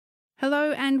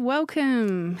Hello and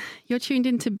welcome. You're tuned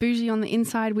into Boujie on the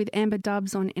Inside with Amber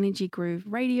Dubs on Energy Groove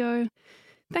Radio.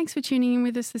 Thanks for tuning in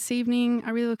with us this evening.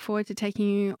 I really look forward to taking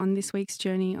you on this week's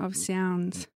journey of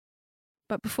sounds.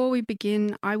 But before we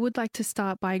begin, I would like to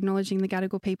start by acknowledging the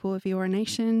Gadigal people of Eora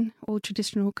Nation, all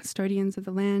traditional custodians of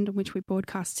the land on which we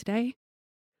broadcast today.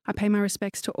 I pay my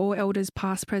respects to all elders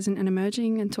past, present and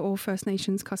emerging, and to all First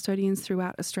Nations custodians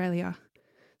throughout Australia.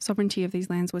 Sovereignty of these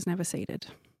lands was never ceded.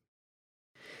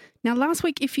 Now, last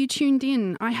week, if you tuned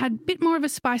in, I had a bit more of a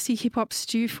spicy hip-hop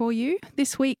stew for you.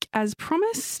 This week, as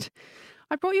promised,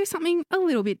 I brought you something a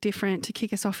little bit different to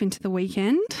kick us off into the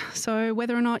weekend. So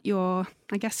whether or not you're,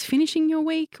 finishing your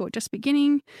week or just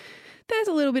beginning, there's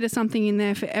a little bit of something in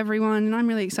there for everyone, and I'm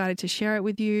really excited to share it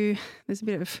with you. There's a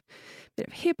bit of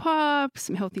hip-hop,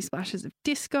 some healthy splashes of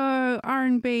disco,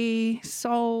 R&B,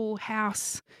 soul,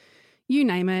 house, you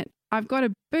name it. I've got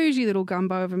a bougie little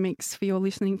gumbo of a mix for your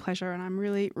listening pleasure, and I'm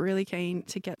really, really keen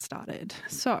to get started.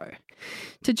 So,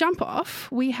 to jump off,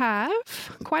 we have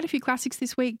quite a few classics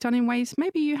this week done in ways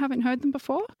maybe you haven't heard them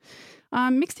before,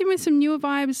 mixed in with some newer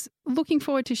vibes. Looking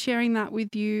forward to sharing that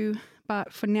with you.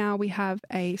 But for now, we have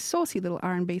a saucy little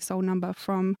R&B soul number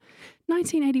from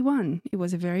 1981. It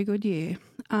was a very good year.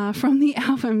 From the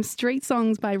album Street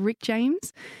Songs by Rick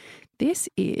James, this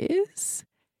is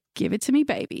Give It To Me,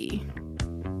 Baby.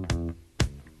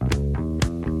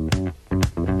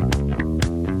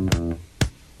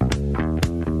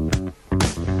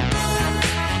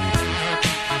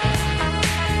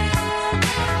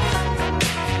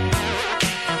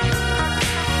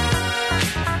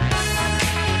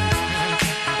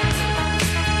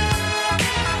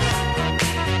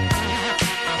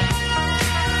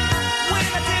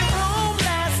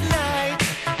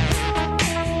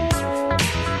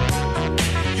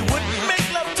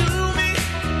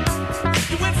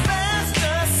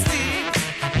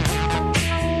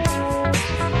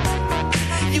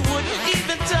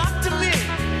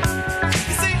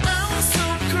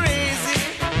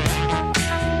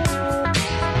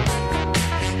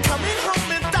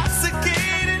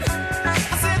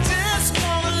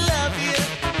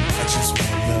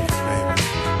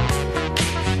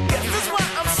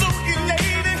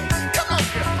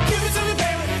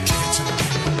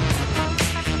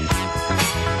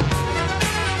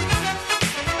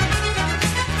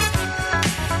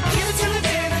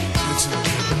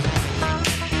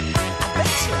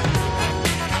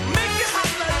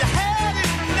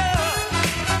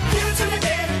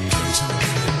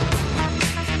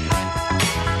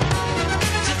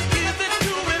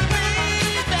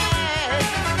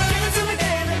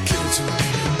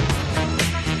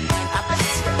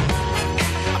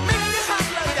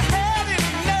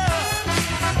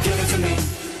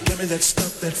 That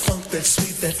stuff, that funk, that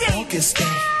sweet, that funk is stuff.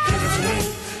 Give it to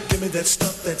me. Give me that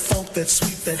stuff, that funk, that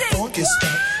sweet, that funk is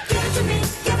stuff. Give it to me.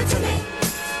 Give it to me.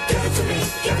 Give it to me.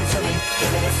 Give it to me.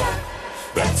 Give me that funk,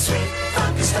 that sweet,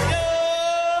 funk is stuff.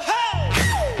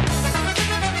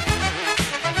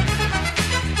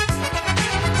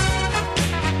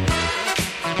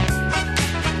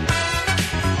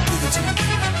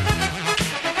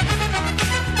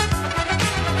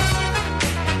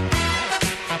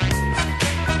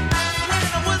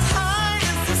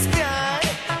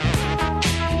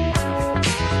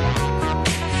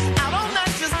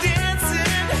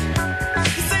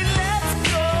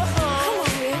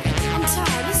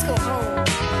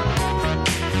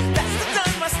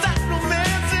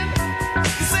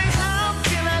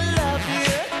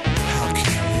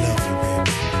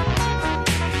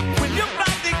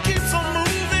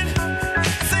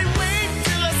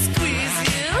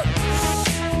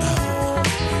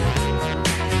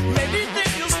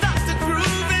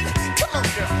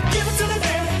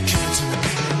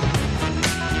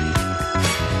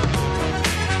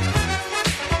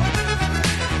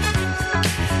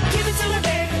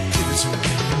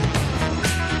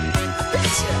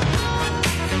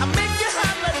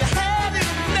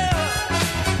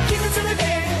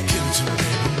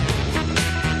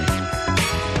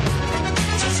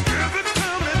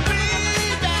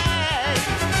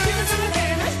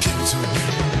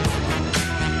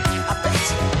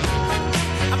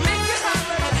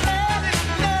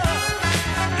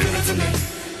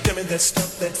 That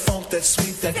stuff, that funk, that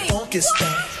sweet, that funk is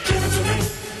stuff. Give it to me.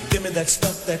 Give me that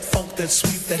stuff, that funk, that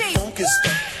sweet, that funk is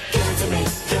stuff. Give it to me.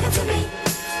 Give it to me.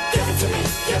 Give it to me.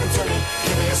 Give it to me.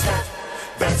 Give me that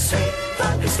stuff, that sweet,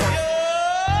 funk is stuff.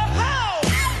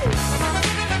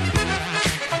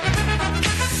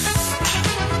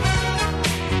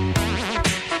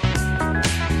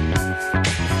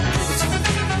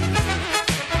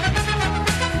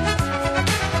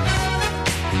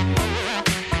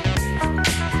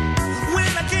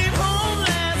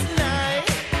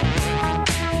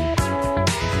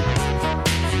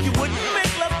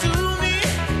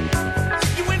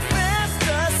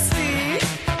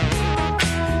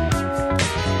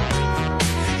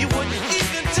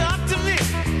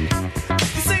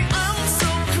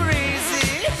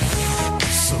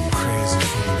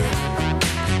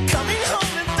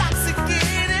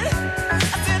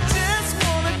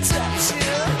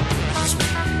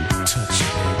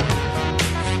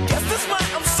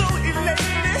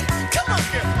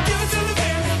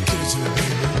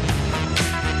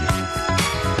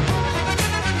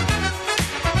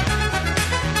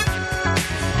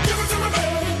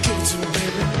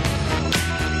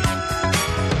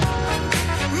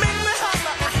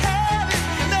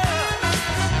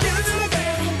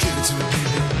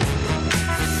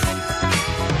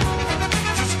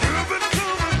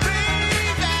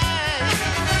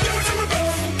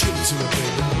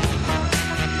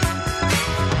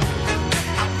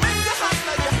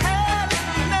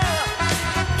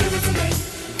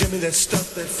 that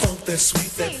stuff, that funk, that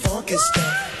sweet, that funky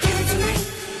stuff. Give it to me.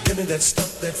 Give me that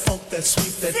stuff, that funk, that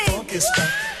sweet, that funky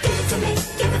stuff. Give it to me.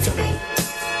 Give it to me.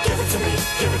 Give it to me.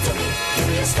 Give it to me. Give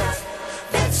me that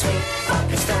stuff, that sweet,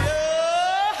 funky stuff.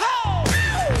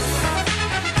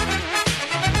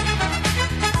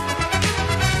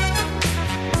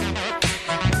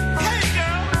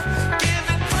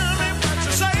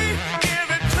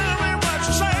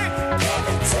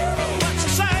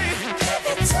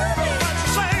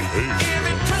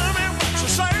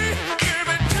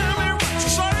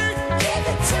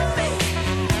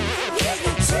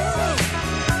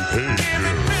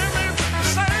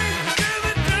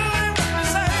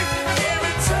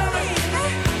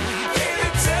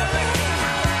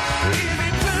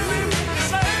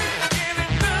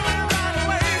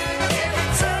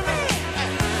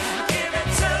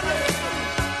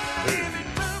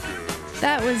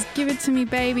 That was Give It To Me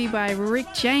Baby by Rick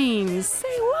James.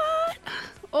 Say what?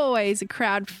 Always a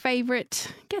crowd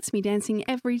favourite. Gets me dancing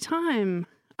every time.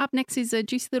 Up next is a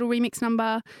juicy little remix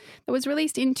number that was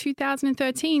released in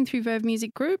 2013 through Verve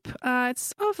Music Group.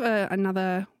 It's of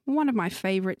another one of my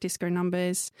favourite disco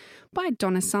numbers by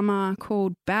Donna Summer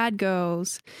called Bad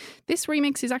Girls. This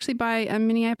remix is actually by a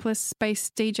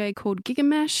Minneapolis-based DJ called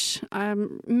Gigamesh.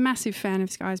 I'm a massive fan of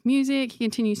this guy's music. He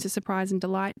continues to surprise and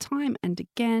delight time and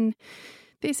again.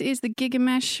 This is the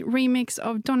Gigamesh remix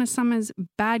of Donna Summer's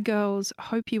Bad Girls.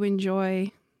 Hope you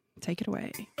enjoy. Take it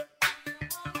away. Yeah.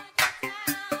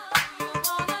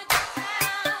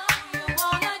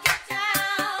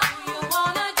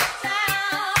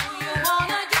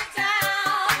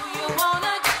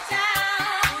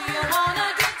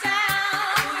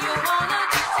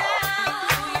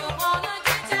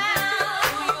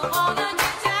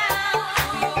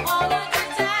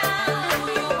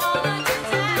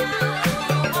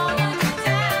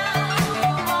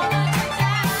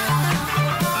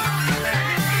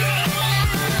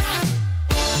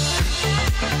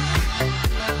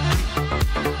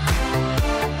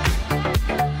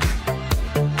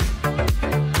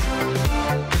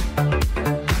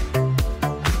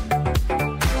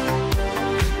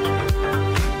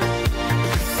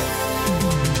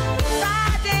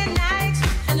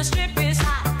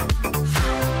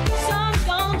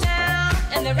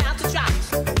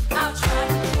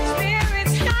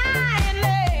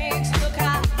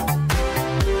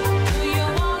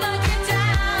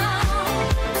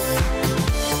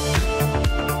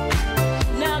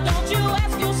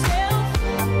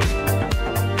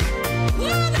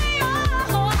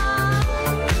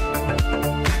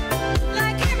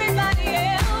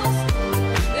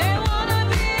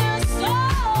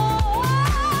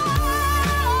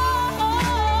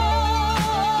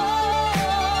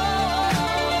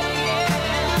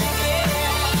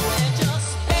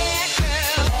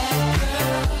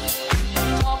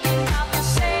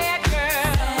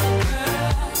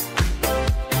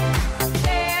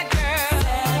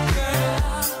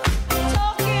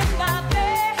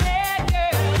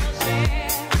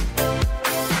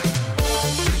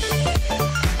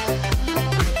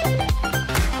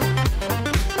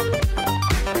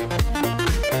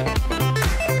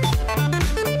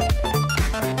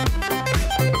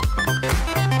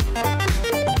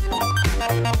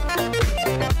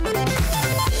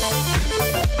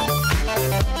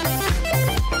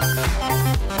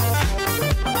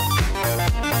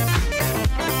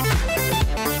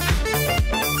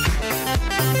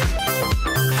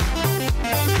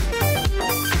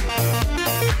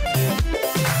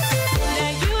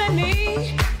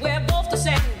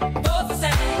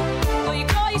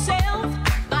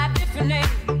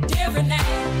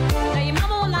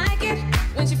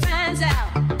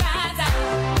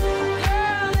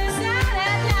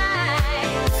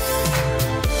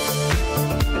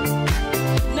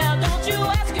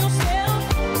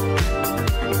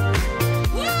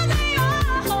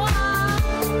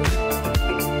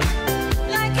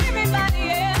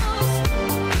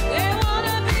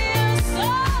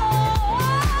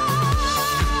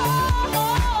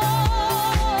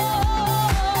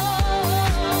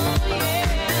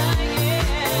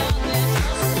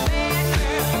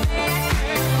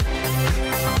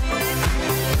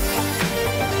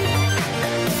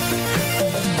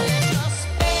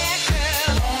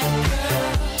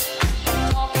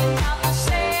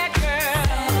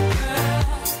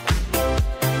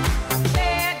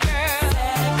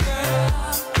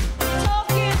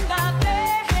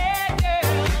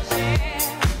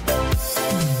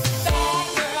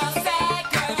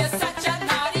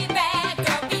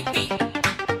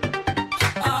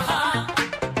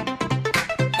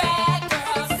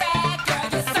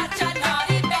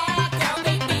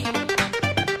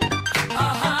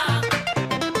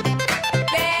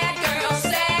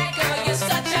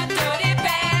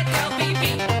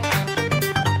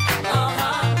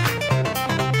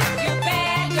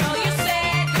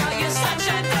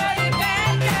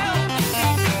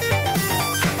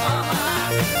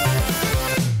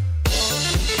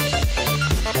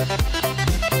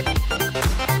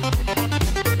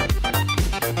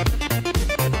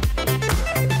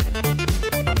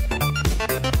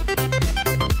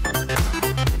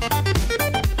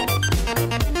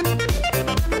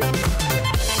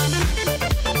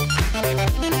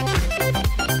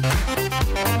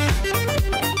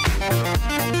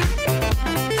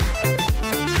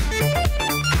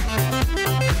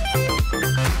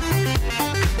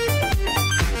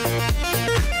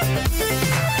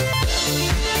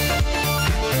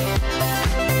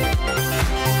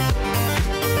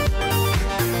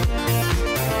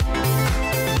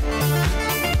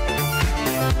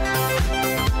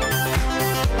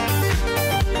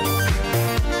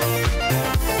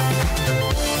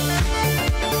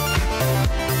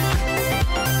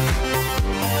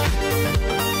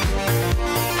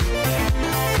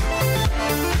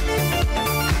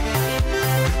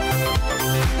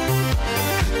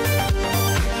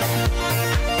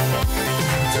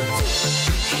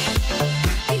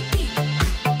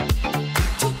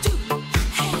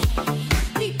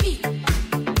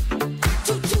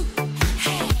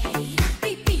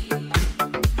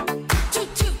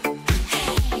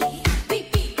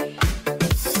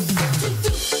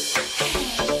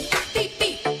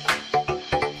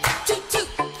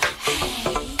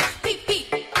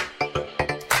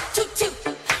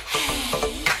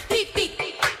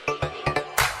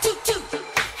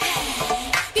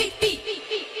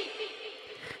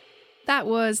 That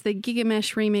was the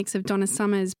Gigamesh remix of Donna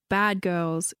Summer's Bad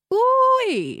Girls.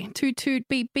 Ooh, toot toot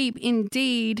beep beep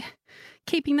indeed.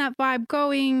 Keeping that vibe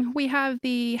going, we have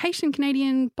the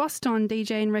Haitian-Canadian Boston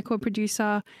DJ and record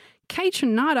producer Kay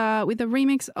Trinata with a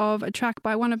remix of a track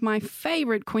by one of my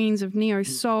favourite queens of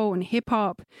neo-soul and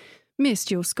hip-hop, Miss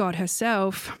Jill Scott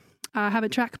herself. I have a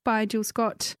track by Jill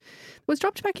Scott. It was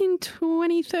dropped back in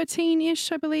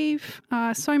 2013-ish, I believe.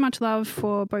 So much love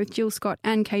for both Jill Scott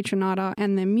and Kay Trinata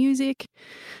and their music.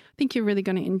 I think you're really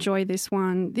going to enjoy this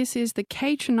one. This is the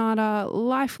Kay Trinata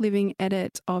Life Living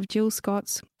edit of Jill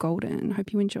Scott's Golden.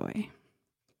 Hope you enjoy.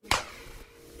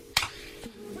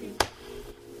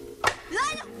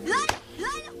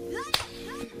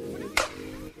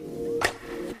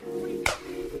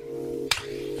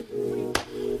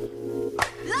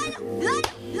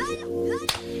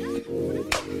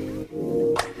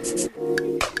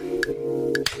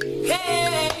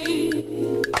 Hey,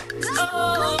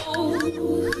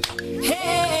 oh,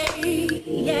 hey,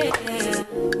 yeah.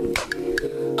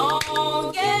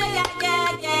 Oh, yeah,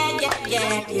 yeah, yeah, yeah,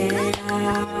 yeah,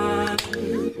 yeah.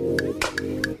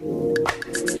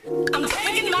 I'm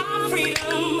taking my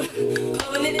freedom,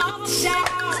 pulling it off the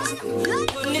shelf,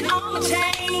 putting it on my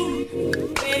chain,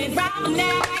 wearing it round my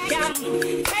neck. I'm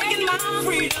taking my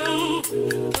freedom,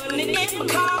 putting it in my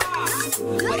car.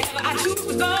 Wherever I choose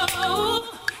to go,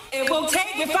 it won't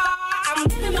take me far. I'm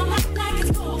living my life like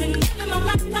it's golden, living my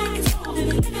life like it's golden,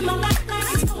 living my life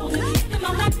like it's golden, living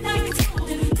my life like it's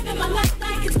golden, living my life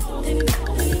like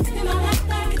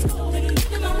it's golden,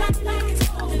 living my life like it's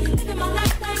golden, living my life like it's golden, living my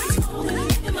life like it's golden,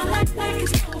 living my life like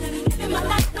it's golden, living my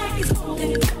life like it's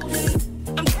golden.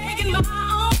 I'm taking my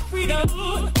own freedom,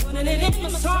 putting it in my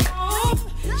song,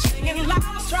 singing loud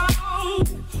and strong,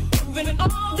 moving it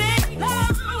all day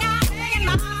long. I'm taking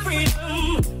my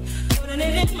freedom, putting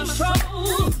it in my soul.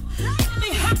 Be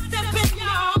hot step in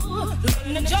y'all,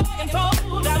 letting the joy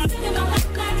unfold. I'm living my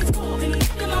life like it's golden,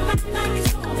 living my life like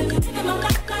it's golden, living my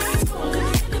life like it's golden,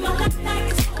 living my life like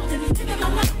it's golden, living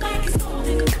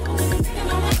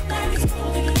my life like it's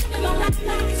golden, living my life like it's golden, living my life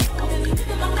like it's golden,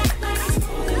 living my life like it's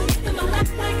golden, living my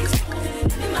life like it's golden,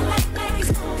 living my life like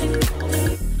it's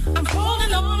golden. I'm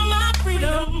holding on to my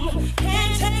freedom,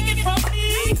 can't take it from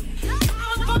me. I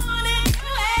was born into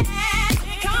it,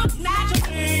 it comes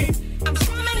naturally. I'm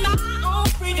swimming my own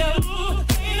freedom,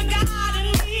 ain't a God in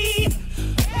me.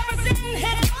 Represent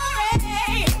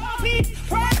history, I'll be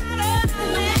proud of me.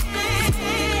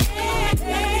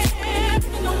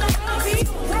 I'll be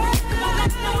proud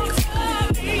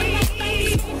of me.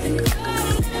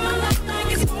 Living my life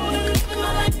like it's golden, living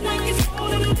my life like it's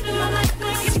golden, living my life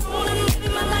like it's golden, living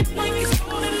my life like it's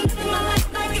golden, living my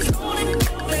life like it's golden,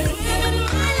 living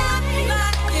my life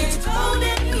like it's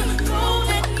golden,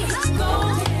 golden,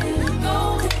 golden,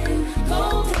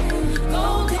 golden,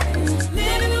 golden,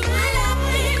 living my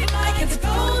life like it's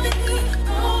golden,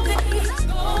 golden, golden,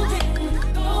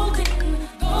 golden, golden,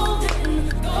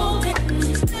 golden, living my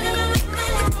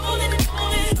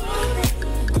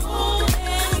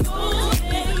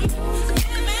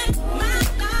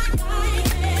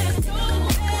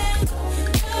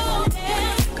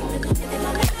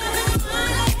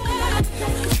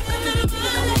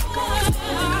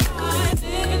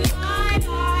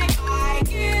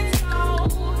like it's golden, golden, golden,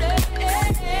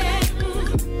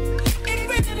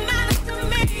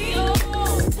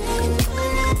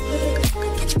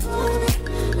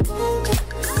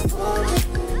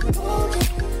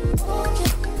 golden, living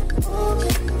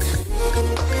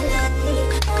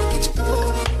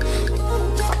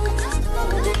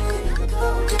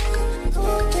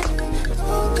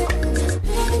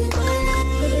my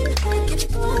life like it's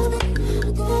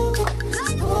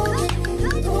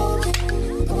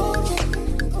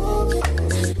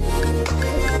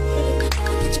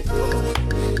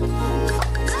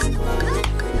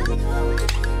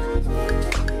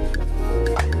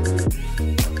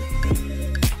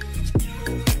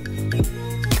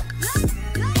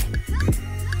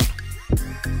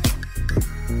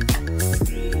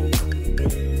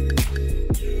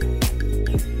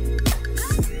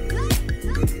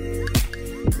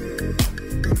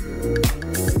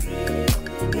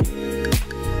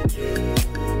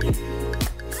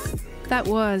That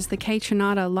was the Kay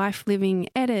Trinata Life Living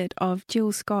edit of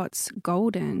Jill Scott's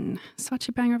Golden. Such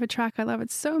a banger of a track. I love it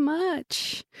so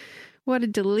much. What a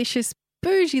delicious,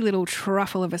 bougie little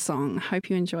truffle of a song. Hope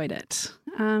you enjoyed it.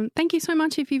 Thank you so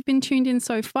much if you've been tuned in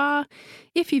so far.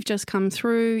 If you've just come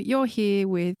through, you're here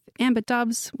with Amber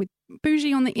Dubs, with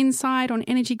Boujie on the inside on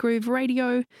Energy Groove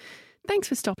Radio. Thanks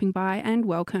for stopping by and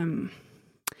welcome.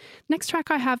 Next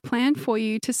track I have planned for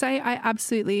you to say I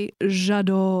absolutely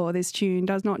j'adore this tune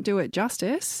does not do it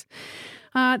justice.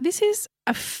 This is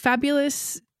a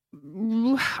fabulous,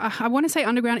 I want to say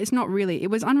underground. It's not really. It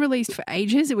was unreleased for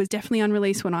ages. It was definitely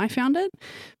unreleased when I found it,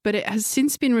 but it has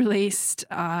since been released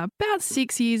about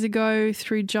 6 years ago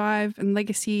through Jive and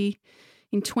Legacy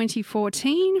in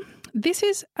 2014. This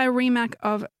is a remake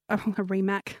of a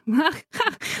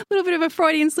little bit of a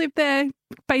Freudian slip there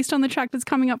based on the track that's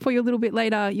coming up for you a little bit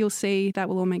later. You'll see that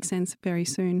will all make sense very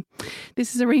soon.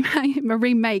 This is a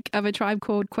remake of a Tribe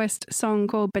Called Quest song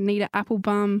called Bonita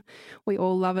Applebum. We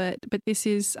all love it. But this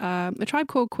is a Tribe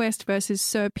Called Quest versus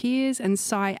Sir Piers and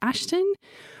Cy Ashton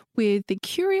with the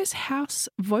curious house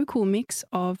vocal mix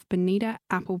of Bonita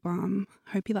Applebum.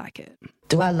 Hope you like it.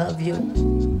 Do I love you?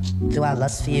 Do I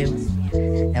lust for you?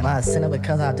 Am I a sinner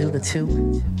because I do the two?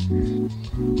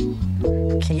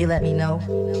 Can you let me know?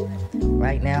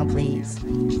 Right now, please.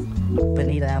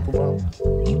 Bonita Applebum.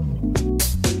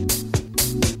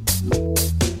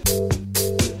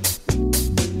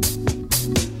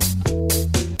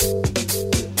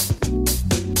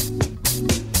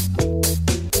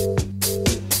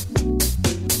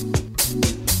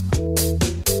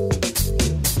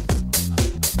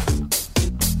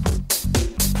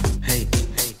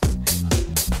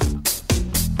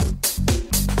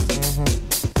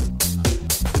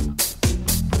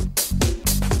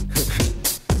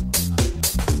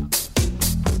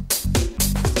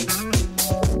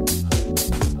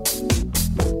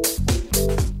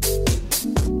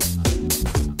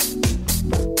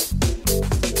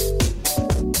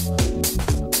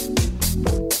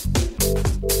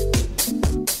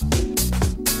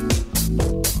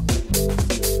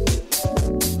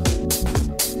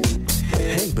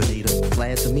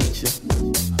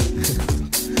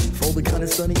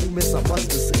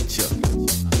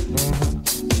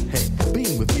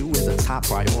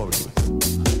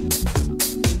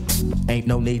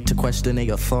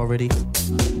 Questioning authority,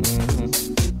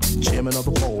 chairman of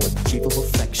the board, chief of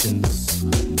affections,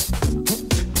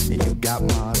 and you got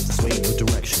mine to sway in your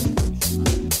direction.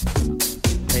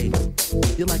 Hey,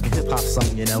 you're like a hip-hop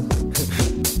song, you know.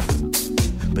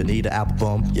 Bonita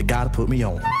Applebum, you gotta put me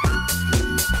on.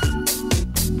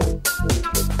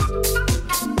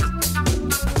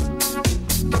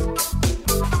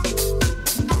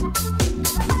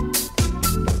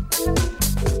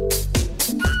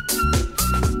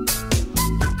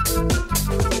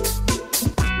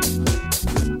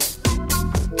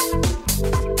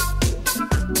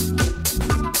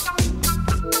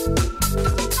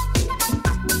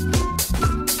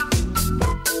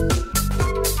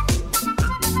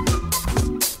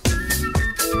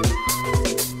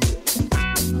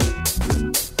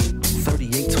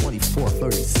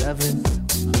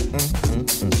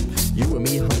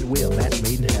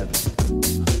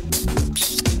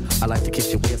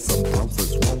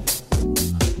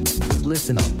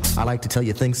 To tell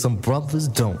you things some brothers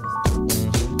don't.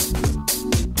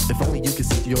 If only you could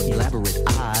see your elaborate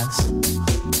eyes.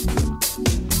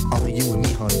 Only you and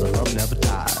me, hun, the love never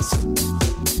dies.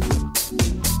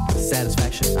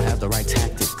 Satisfaction, I have the right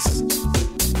tactics.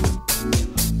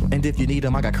 And if you need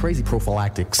them, I got crazy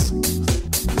prophylactics.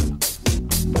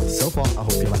 So far, I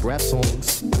hope you like rap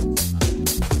songs.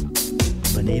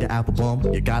 Bonita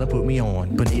Applebum, you gotta put me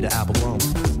on. Bonita Applebum,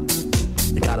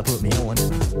 you gotta put me on.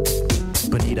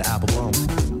 Bonita Applebum,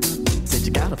 said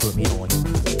you gotta put me on.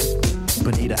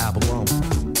 Bonita Applebum,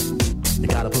 you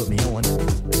gotta put me on.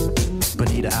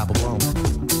 Bonita Applebum,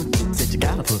 said you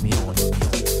gotta put me on.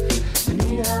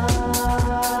 Bonita,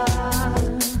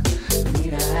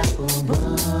 Bonita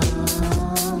Applebum,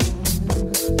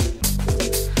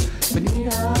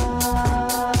 Bonita,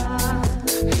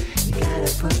 you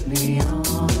gotta put me on.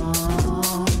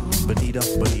 Bonita,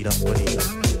 Bonita, Bonita.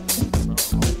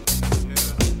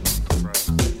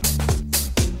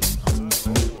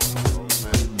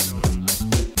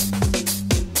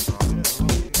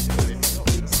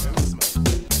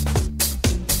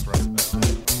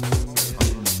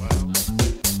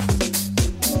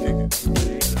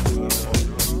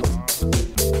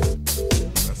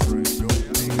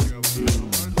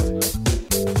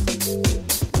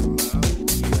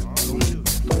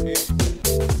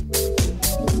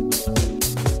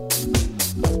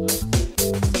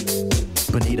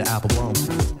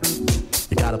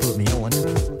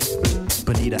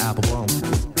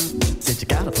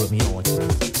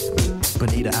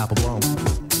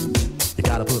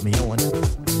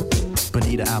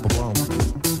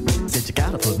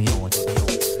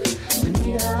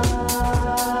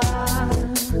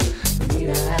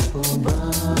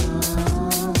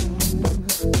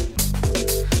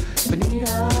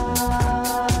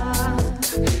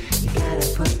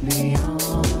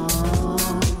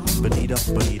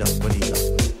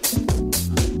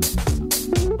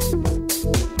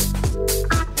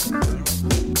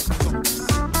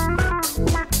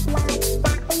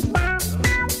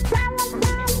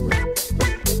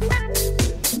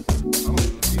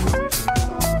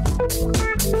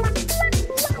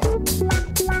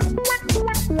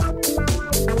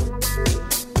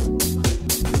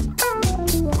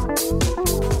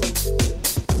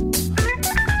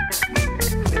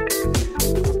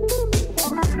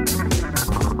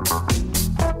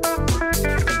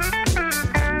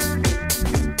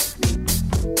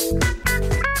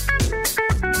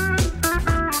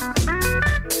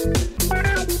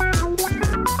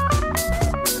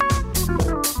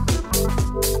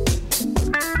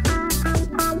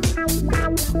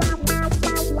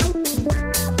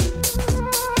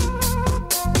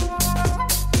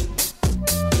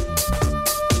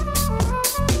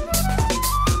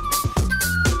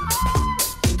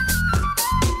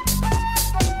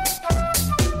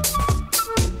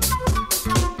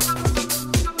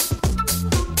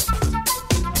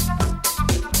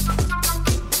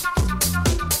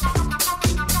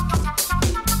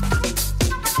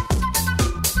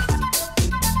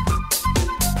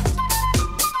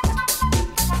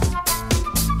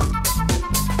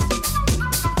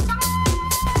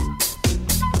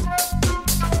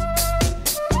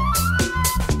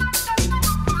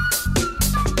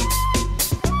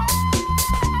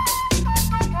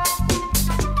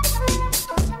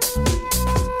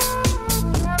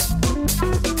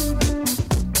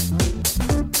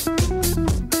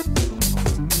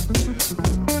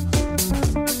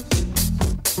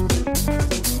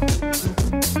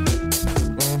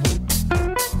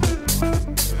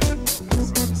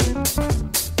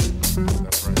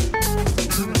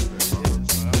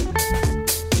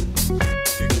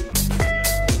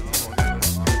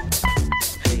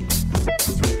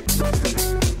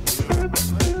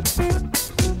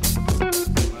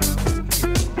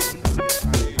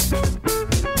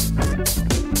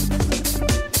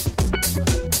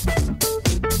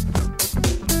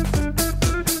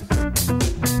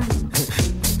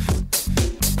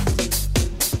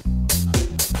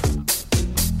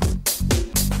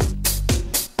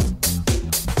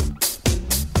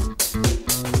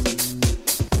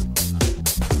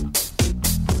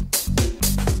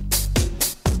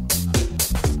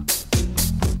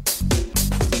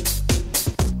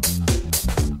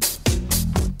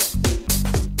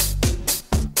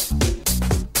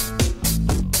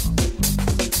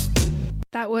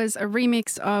 That was a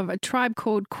remix of A Tribe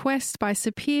Called Quest by Sir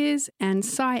Piers and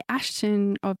Cy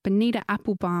Ashton of Bonita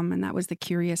Applebum, and that was the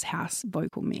Curious House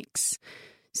vocal mix.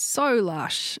 So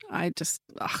lush.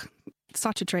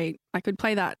 Such a treat. I could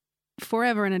play that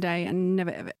forever and a day and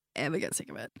never, ever get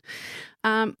sick of it.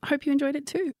 Hope you enjoyed it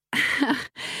too.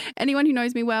 Anyone who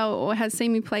knows me well or has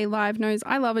seen me play live knows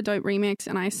I love a dope remix,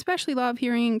 and I especially love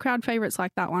hearing crowd favourites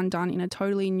like that one done in a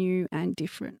totally new and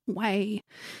different way.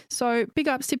 So big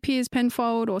ups to Piers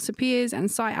Penfold or Sir Piers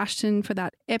and Cy Ashton for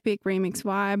that epic remix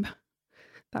vibe.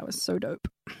 That was so dope.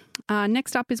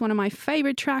 Next up is one of my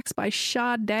favourite tracks by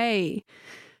Sade.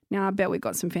 Now, I bet we've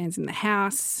got some fans in the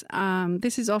house.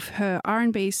 This is off her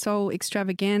R&B soul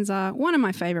extravaganza, one of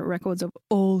my favourite records of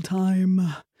all time,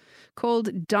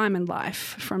 called Diamond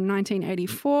Life from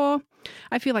 1984.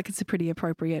 I feel like it's a pretty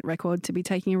appropriate record to be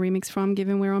taking a remix from,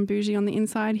 given we're on Boujie on the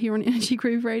Inside here on Energy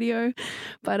Groove Radio.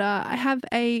 But I have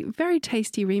a very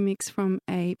tasty remix from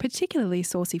a particularly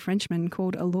saucy Frenchman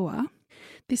called Allure.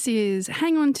 This is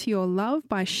Hang On To Your Love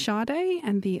by Sade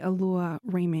and the Allure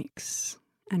remix.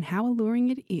 And how alluring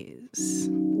it is.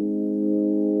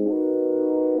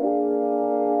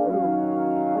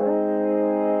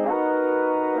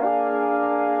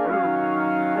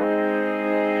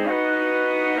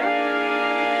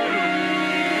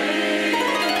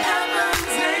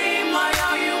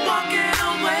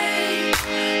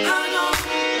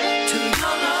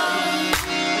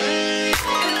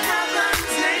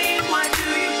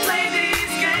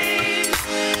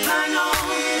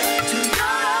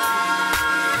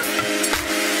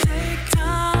 Take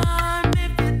time.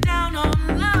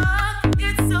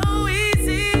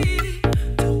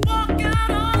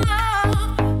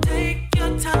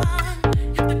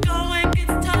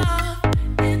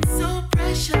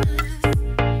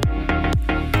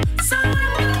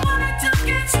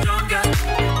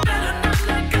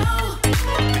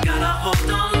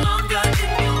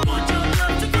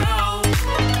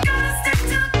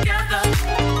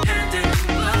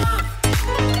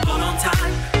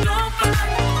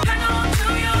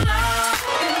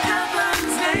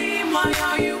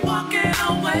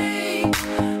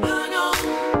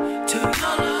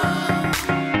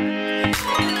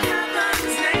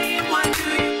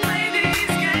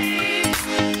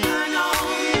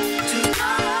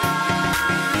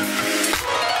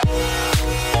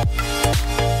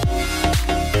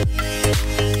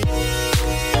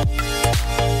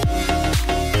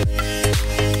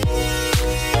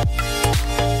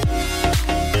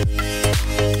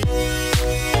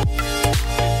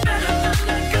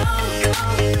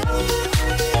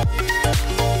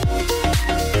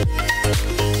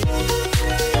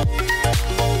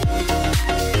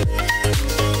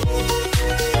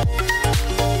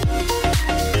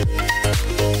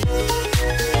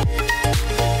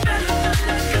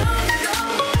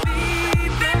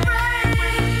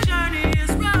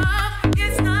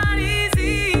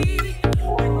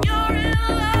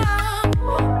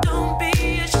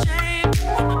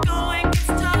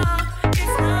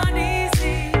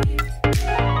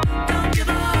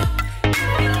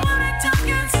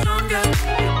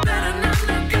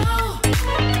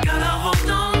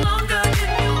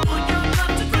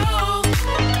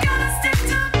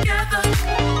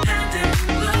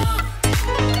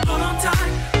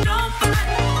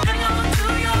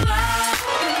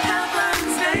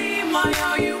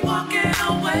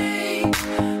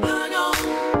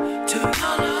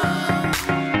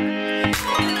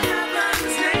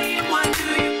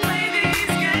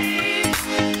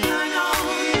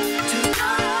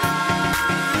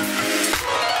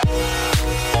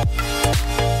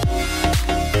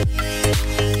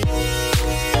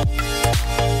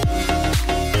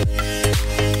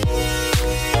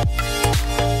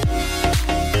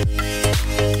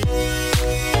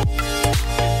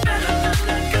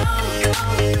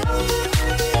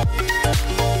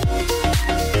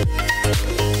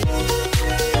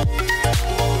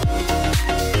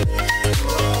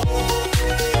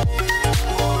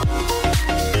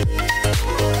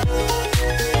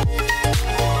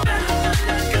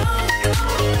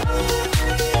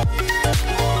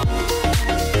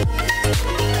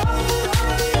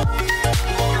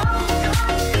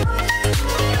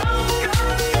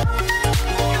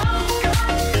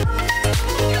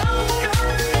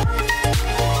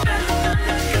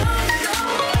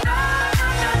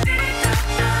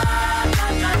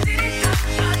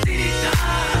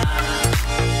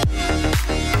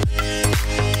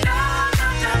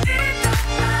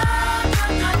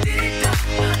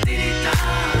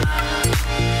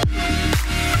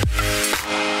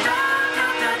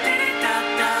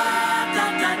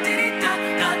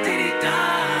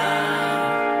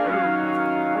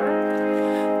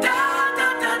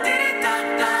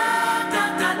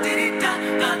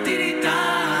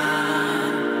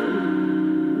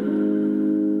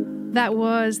 That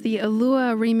was the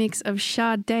Allure remix of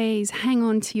Sade's Hang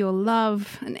On To Your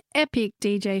Love, an epic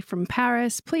DJ from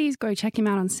Paris. Please go check him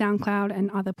out on SoundCloud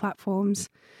and other platforms.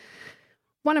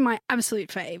 One of my absolute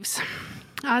faves.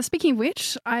 Speaking of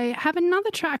which, I have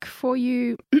another track for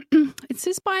you. It's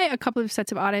just by a couple of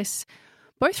sets of artists,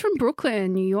 both from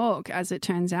Brooklyn, New York, as it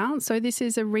turns out. So this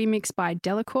is a remix by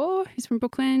Delacour, who's from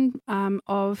Brooklyn,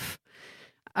 of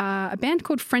a band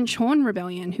called French Horn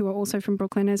Rebellion, who are also from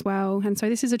Brooklyn as well. And so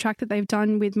this is a track that they've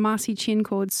done with Marcy Chin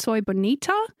called Soy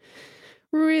Bonita.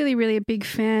 Really, really a big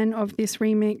fan of this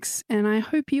remix, and I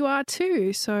hope you are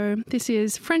too. So this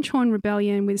is French Horn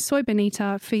Rebellion with Soy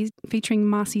Bonita featuring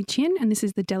Marcy Chin, and this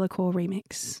is the Delacour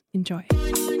remix. Enjoy.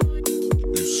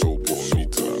 So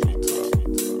bonita.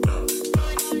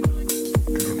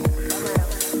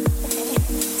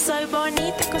 Soy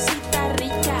bonita, cosita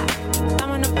rica.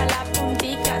 Vámonos pa' la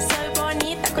puntica. Soy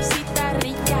bonita, cosita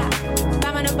rica.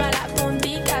 Vámonos pa' la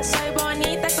puntica. Soy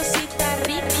bonita, cosita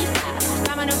rica.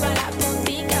 Vámonos pa' la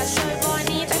puntica. Soy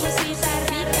bonita, cosita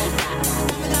rica.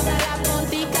 Vámonos pa' la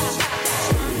puntica.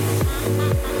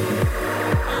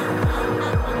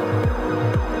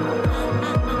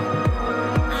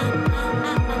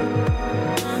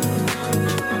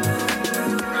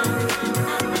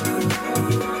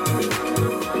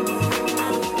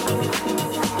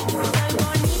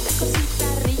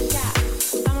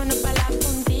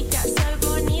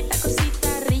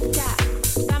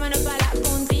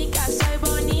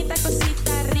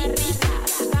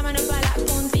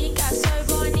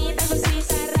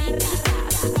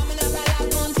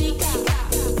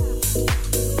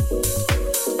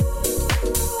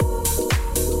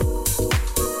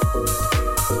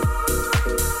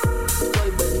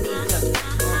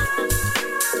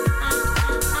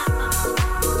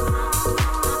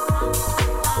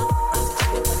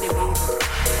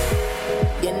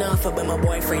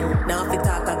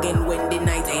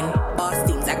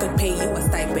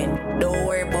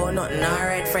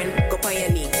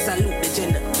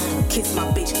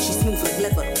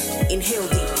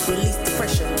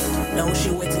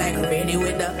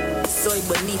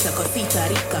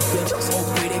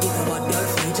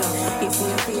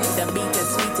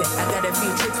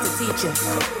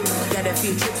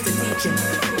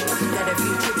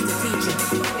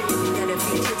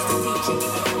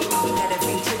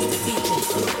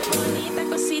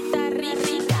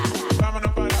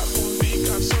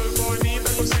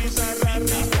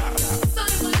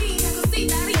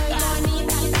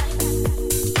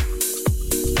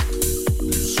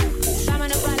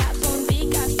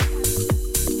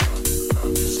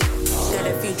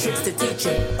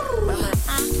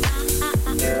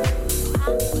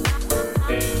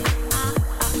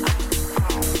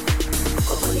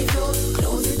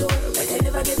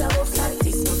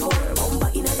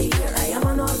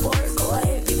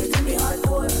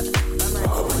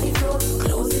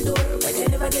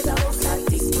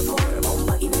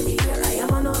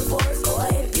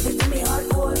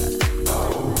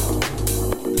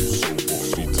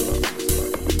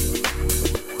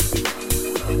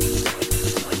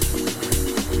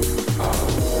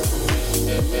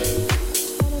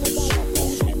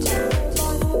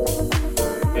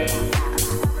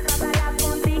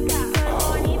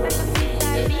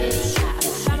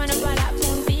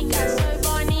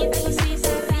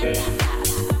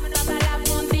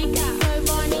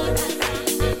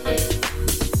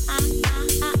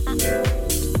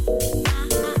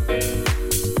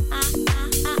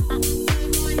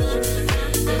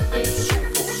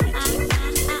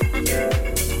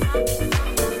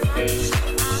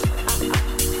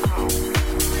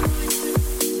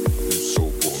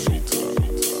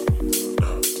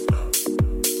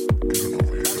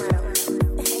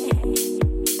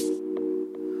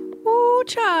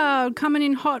 Coming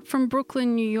in hot from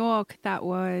Brooklyn, New York. That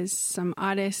was some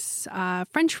artists,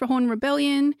 French Horn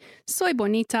Rebellion, Soy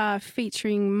Bonita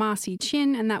featuring Marcy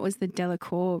Chin, and that was the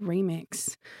Delacour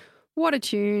remix. What a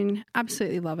tune.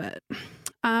 Absolutely love it.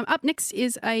 Up next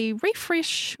is a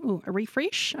refresh. Oh, a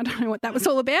refresh. I don't know what that was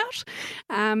all about.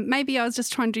 Maybe I was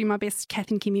just trying to do my best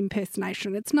Kath and Kim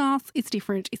impersonation. It's not. It's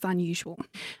different. It's unusual.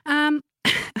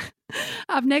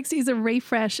 Up next is a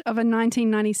refresh of a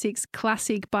 1996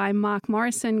 classic by Mark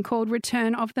Morrison called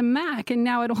Return of the Mac. And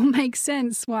now it all makes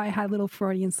sense why I had a little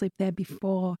Freudian slip there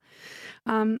before.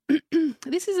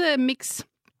 This is a mix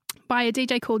by a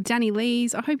DJ called Danny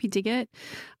Lees. I hope you dig it.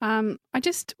 I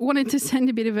just wanted to send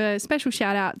a bit of a special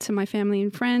shout out to my family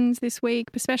and friends this week,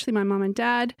 especially my mum and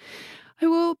dad, who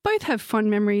will both have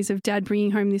fond memories of Dad bringing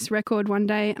home this record one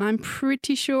day, and I'm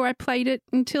pretty sure I played it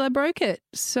until I broke it.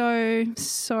 So,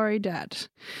 sorry, Dad.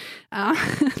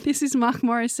 This is Mark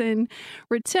Morrison,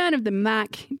 Return of the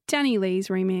Mac, Danny Lee's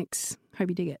remix. Hope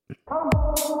you dig it.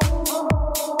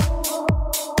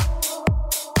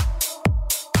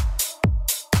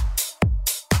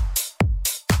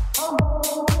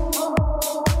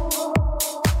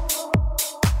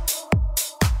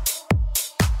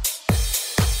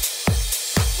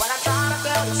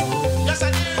 Yes,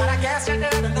 I did, but I guess you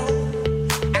didn't know.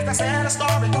 As I said, the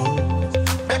story goes.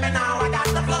 Baby, now I got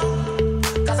the flow.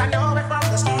 'Cause I know it from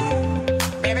the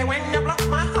start. Baby, when you broke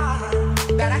my heart,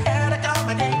 that I had to come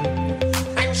again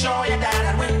and show you that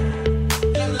I win.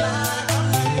 You love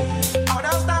me. All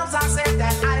those times I said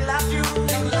that I love you.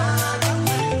 You love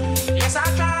me. Yes, I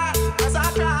tried. Yes, I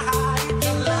tried.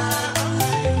 You love me.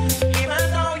 Even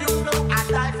though you know I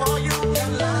died for you. You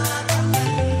love me.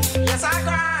 Yes, I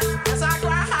cried. Yes, I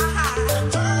cried.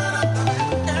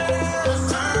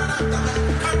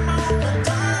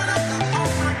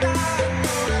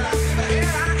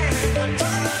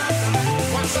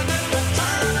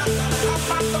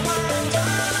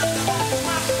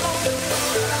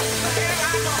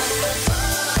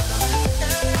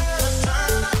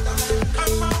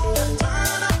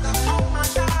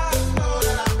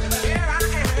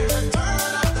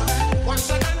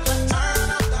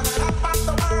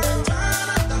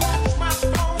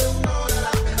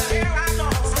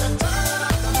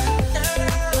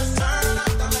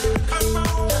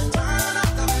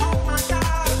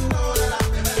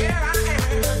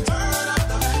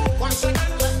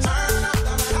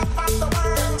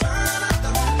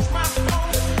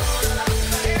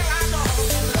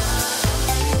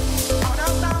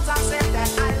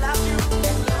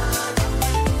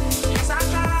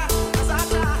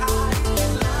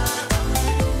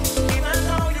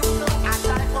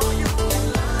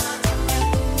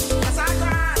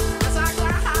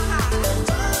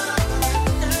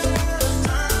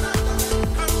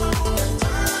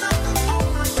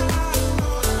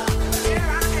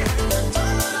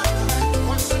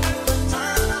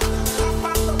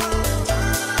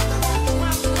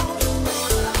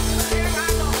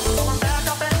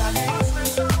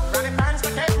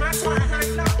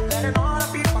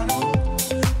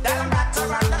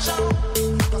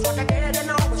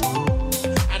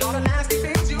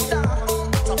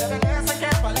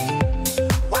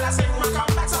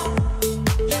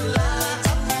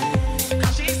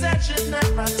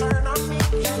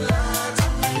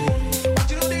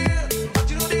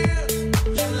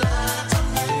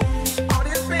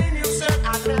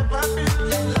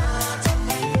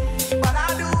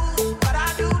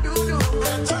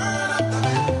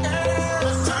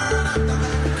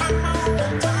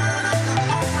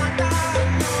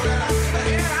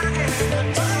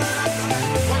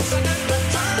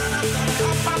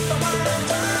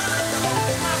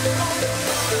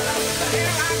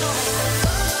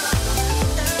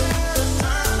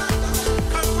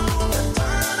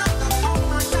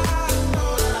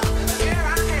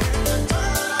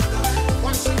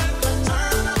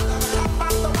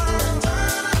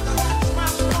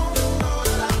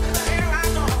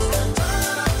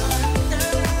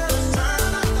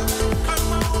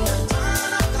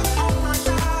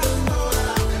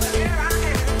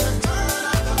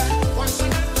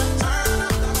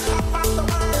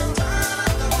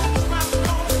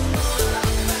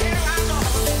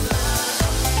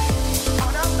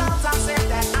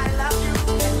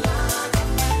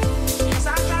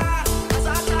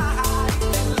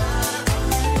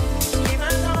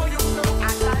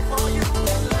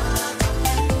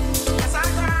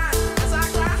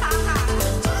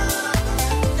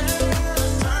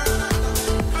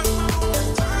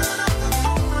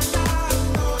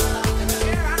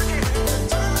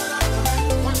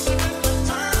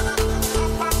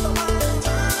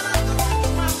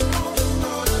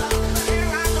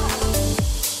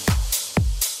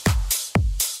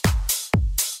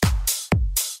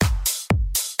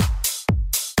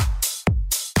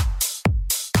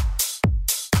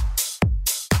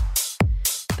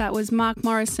 That was Mark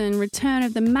Morrison, Return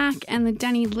of the Mac, and the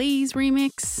Danny Lee's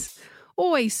remix.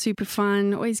 Always super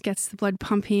fun, always gets the blood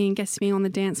pumping, gets me on the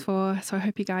dance floor. So I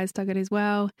hope you guys dug it as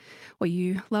well. Or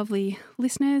you lovely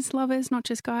listeners, lovers, not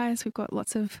just guys. We've got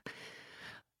lots of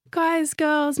guys,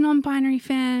 girls, non-binary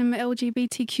fam,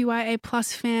 LGBTQIA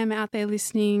plus fam out there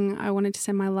listening. I wanted to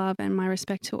send my love and my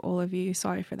respect to all of you.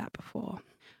 Sorry for that before.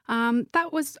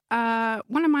 That was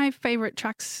one of my favourite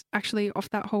tracks actually off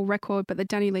that whole record, but the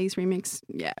Danny Lee's remix,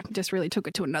 just really took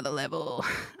it to another level.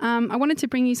 I wanted to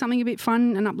bring you something a bit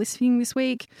fun and uplifting this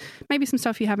week, maybe some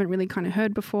stuff you haven't really kind of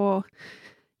heard before.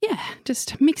 Yeah,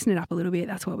 just mixing it up a little bit,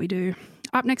 that's what we do.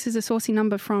 Up next is a saucy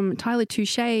number from Tyler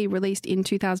Touche, released in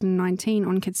 2019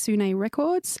 on Kitsune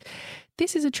Records.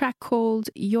 This is a track called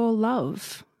Your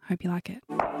Love. Hope you like it.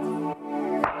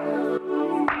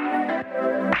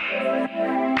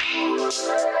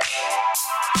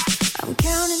 I'm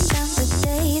counting down the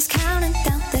days, counting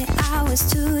down the hours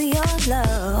to your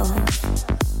love.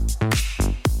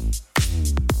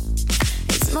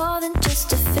 It's more than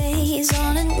just a phase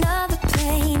on another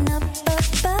plane up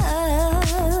above.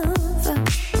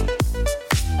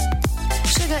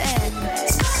 Sugar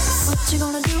ends, what you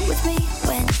gonna do with me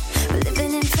when we're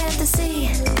living in fantasy?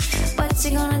 What's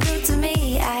it gonna do to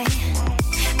me? I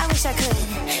wish I could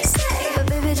say, but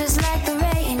baby, just like the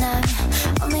rain, I'm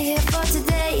only here for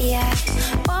today. I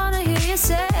wanna hear you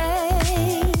say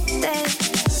that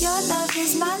your love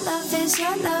is my love, is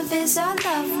your love is our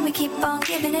love. We keep on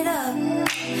giving it up,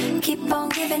 keep on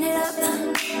giving it up.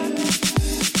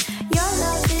 Your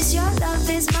love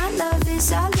is my love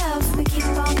is our love. We keep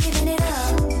on giving it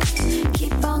up,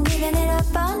 keep on giving it up.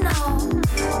 I know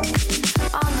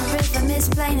on the rhythm is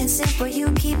plain and simple.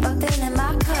 You keep on filling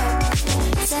my cup.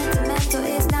 Sentimental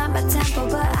is not my tempo,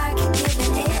 but I keep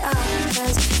giving it up.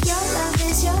 'Cause your love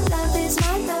is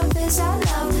my love is our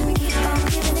love. We keep on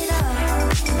giving it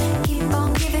up, keep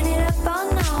on giving it up. Oh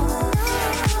no,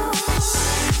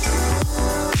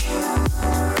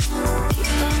 keep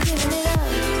on giving it up,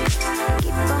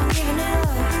 keep on giving it up, giving it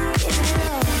up.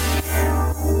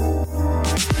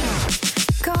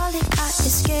 Call it our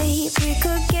escape, we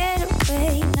could get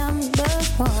away. Number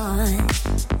one,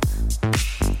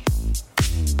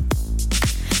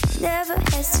 never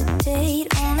hesitate,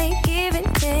 only give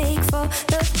and take for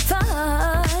the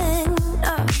fun.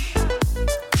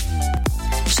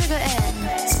 Sugar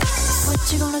ends, what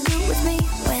you gonna do with me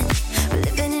when we're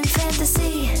living in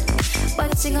fantasy?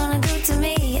 What's it gonna do to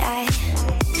me? I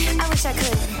wish I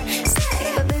could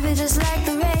say, but baby, just like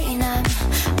the rain, I'm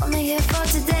only here for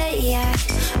today. I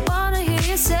wanna hear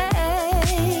you say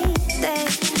that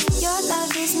your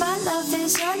love is my love,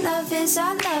 is your love is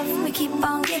our love. We keep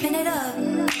on giving it up,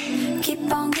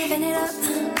 keep on giving it up.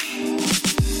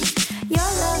 Your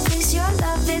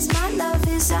love is my love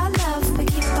is our love. We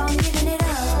keep on giving it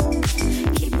up,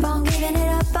 keep on giving it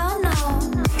up. I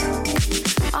know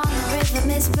on the rhythm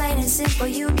is plain and simple.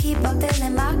 You keep on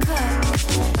filling my cup.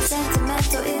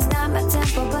 Sentimental is not my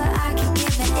tempo, but I keep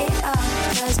giving it up.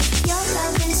 'Cause your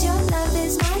love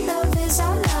is my love is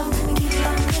our love. We keep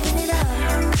on giving it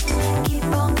up, keep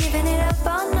on giving it up.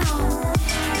 I know.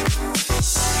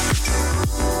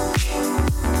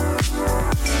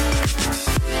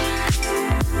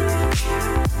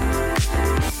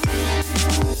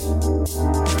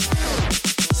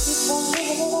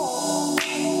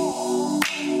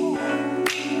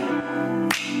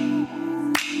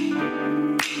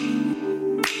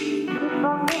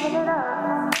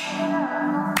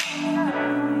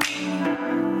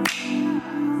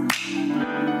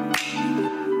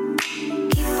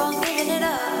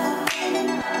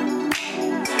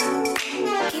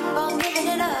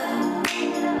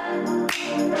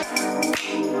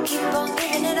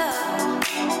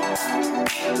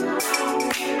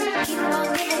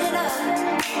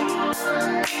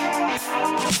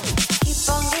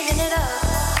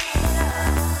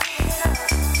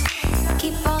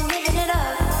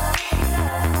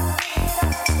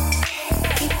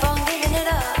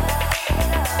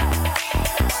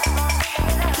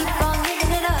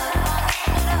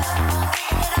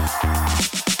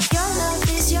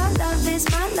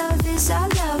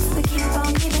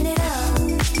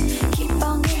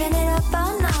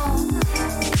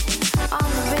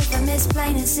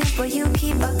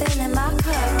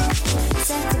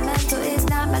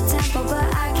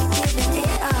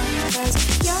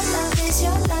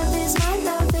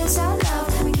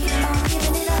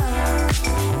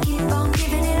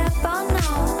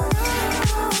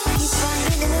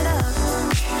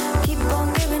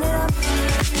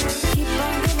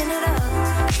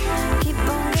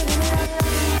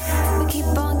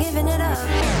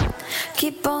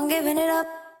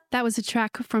 That was a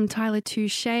track from Tyler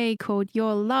Touche called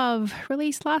Your Love,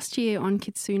 released last year on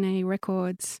Kitsune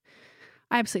Records.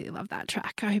 I absolutely love that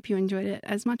track. I hope you enjoyed it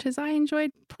as much as I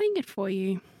enjoyed playing it for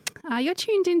you. You're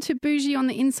tuned into Boujie on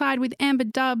the Inside with Amber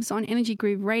Dubs on Energy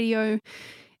Groove Radio.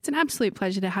 It's an absolute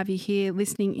pleasure to have you here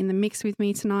listening in the mix with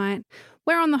me tonight.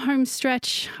 We're on the home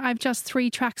stretch. I've just 3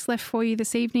 tracks left for you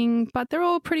this evening, but they're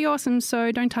all pretty awesome,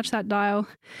 so don't touch that dial.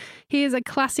 Here's a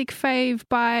classic fave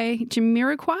by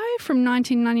Jamiroquai from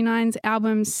 1999's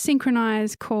album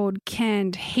Synchronized called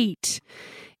Canned Heat.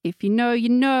 If you know, you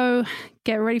know.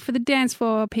 Get ready for the dance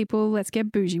floor, people. Let's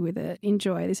get bougie with it.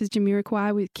 Enjoy. This is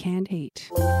Jamiroquai with Canned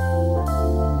Heat.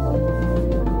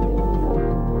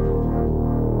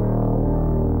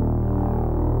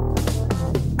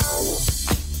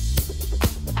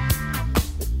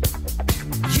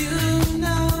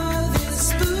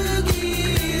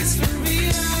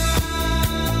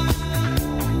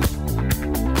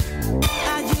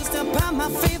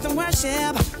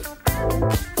 Worship,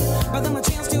 but then a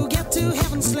chance to get to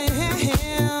heaven slim.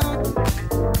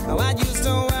 Oh, I used to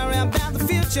worry about the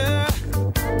future,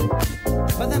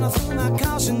 but then I threw my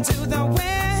caution to the wind.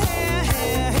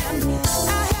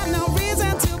 I had no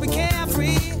reason to be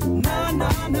carefree,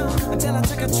 no, until I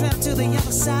took a trip to the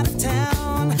other side of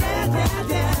town.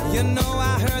 You know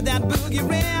I heard that boogie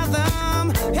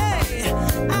rhythm. Hey,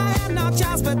 I had no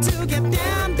choice but to get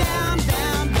down, down,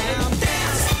 down, down,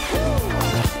 dance.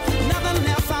 Nothing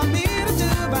left for me to do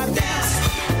but dance.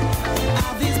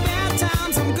 All these bad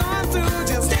times I'm going through,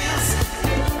 just dance.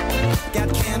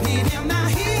 Got candy in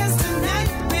my ears tonight,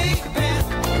 baby.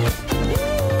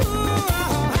 Ooh,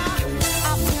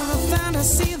 I feel the thunder,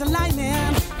 see the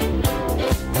lightning.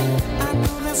 I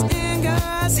know this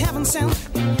anger's heaven sent,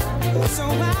 so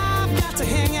I've got to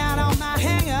hang out on my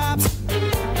hang-ups.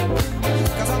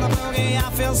 'Cause on the boogie I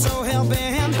feel so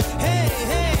hell-bent. Hey,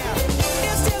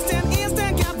 it's just an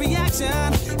instant gut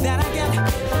reaction that I get.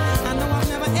 I know I've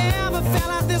never ever felt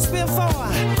like this before.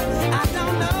 I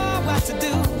don't know what to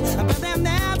do, but then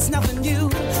that's nothing new.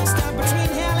 Stuck between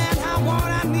hell and high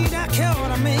water, I need a cure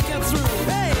to make it through.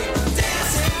 Hey,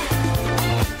 dance,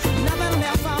 yeah. Nothing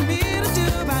left for me to do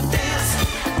but dance.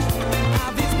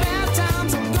 All these bad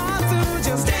times I'm going through,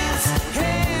 just dance.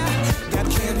 Hey, got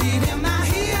candy in my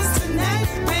ears tonight,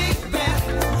 baby.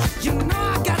 You know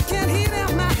I got candy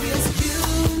in my ears. You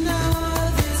know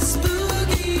this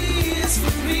boogie is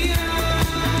for real.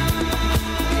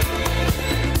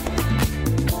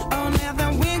 Oh, now the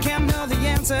wind can't know the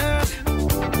answers.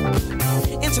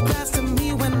 It's a class to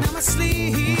me when I'm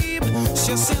asleep.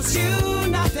 She says you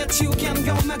know that you can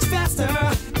go much faster.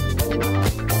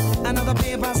 Another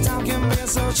paper's talking real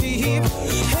so cheap.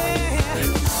 Hey,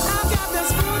 I've got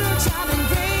this voodoo child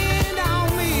ingrained on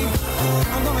me.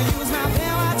 I'm gonna use my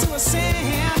power to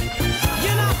ascend.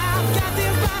 You know I've got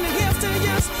this burning hits to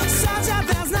use, such that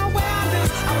there's no way I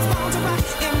lose. I was born to rock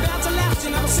and built to last. You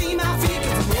never see my feet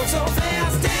 'cause I move so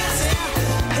fast. Dancing,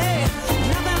 hey,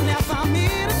 nothing left for me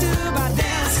to do but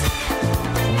dance.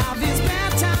 All these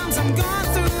bad times I'm going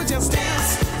through, just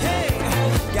dance. Hey,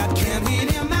 got candy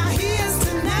in my ears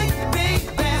tonight, baby.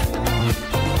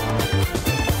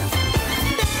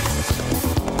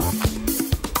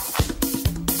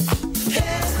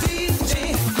 Hey, DJ,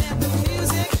 let the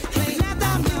music play, let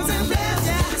the music play,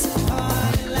 yes.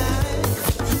 Party life,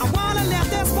 I wanna let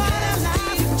this party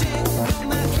life. DJ, blow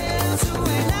my cares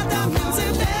away, let the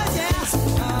music play, yes.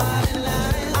 Party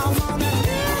life, I wanna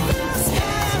live this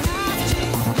life. DJ,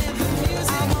 let the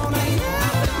music play, I wanna live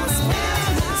this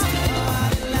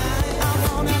party life. I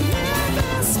wanna live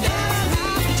this life.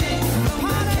 DJ, blow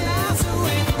my cares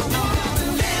away, I wanna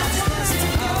live this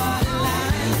party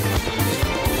life.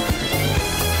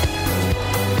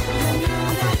 You know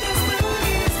that this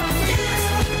boogie is for real.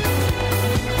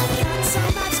 Got so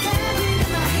much candy in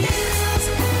my ears.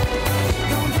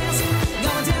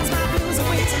 Gonna dance my blues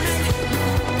away tonight.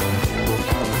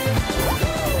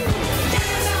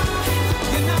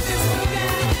 You know this boogie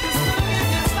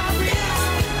is for real.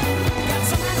 Got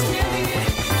so much candy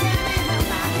in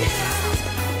my ears.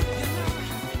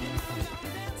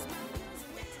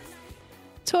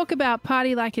 Talk about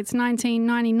party like it's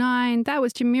 1999. That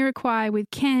was Jamiroquai with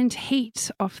Canned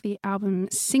Heat off the album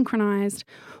Synchronized.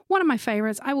 One of my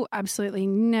favorites. I will absolutely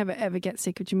never ever get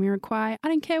sick of Jamiroquai. I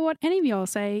don't care what any of y'all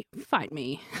say. Fight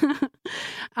me.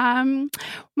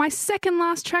 My second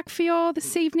last track for y'all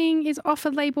this evening is off a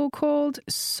label called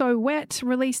So Wet,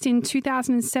 released in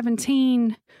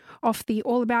 2017 off the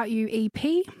All About You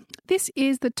EP. This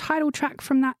is the title track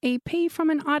from that EP from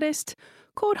an artist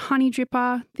called Honey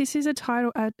Dripper. This is a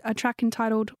track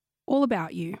entitled All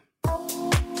About You.